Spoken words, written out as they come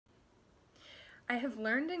I have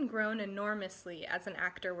learned and grown enormously as an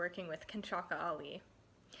actor working with Kanchaka Ali.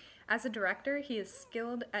 As a director, he is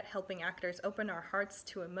skilled at helping actors open our hearts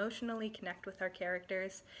to emotionally connect with our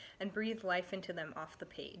characters and breathe life into them off the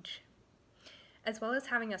page. As well as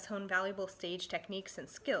having us hone valuable stage techniques and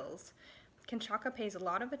skills, Kanchaka pays a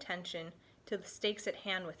lot of attention to the stakes at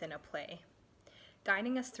hand within a play,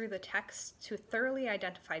 guiding us through the text to thoroughly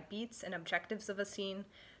identify beats and objectives of a scene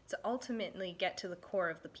to ultimately get to the core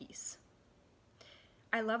of the piece.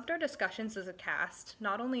 I loved our discussions as a cast,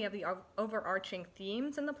 not only of the overarching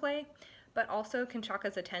themes in the play, but also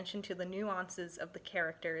Kanchaka's attention to the nuances of the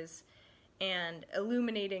characters and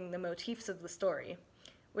illuminating the motifs of the story,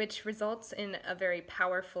 which results in a very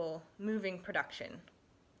powerful, moving production.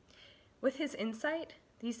 With his insight,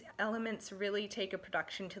 these elements really take a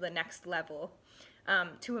production to the next level,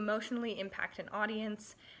 to emotionally impact an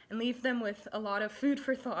audience and leave them with a lot of food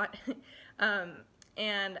for thought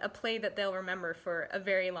and a play that they'll remember for a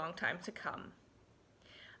very long time to come.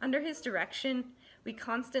 Under his direction, we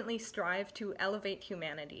constantly strive to elevate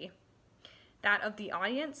humanity, that of the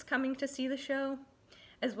audience coming to see the show,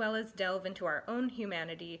 as well as delve into our own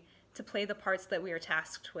humanity to play the parts that we are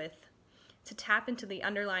tasked with, to tap into the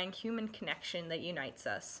underlying human connection that unites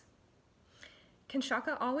us.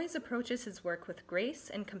 Kanchaka always approaches his work with grace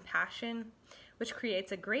and compassion, which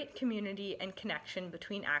creates a great community and connection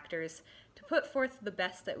between actors to put forth the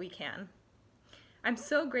best that we can. I'm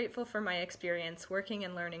so grateful for my experience working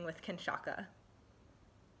and learning with Kanchaka.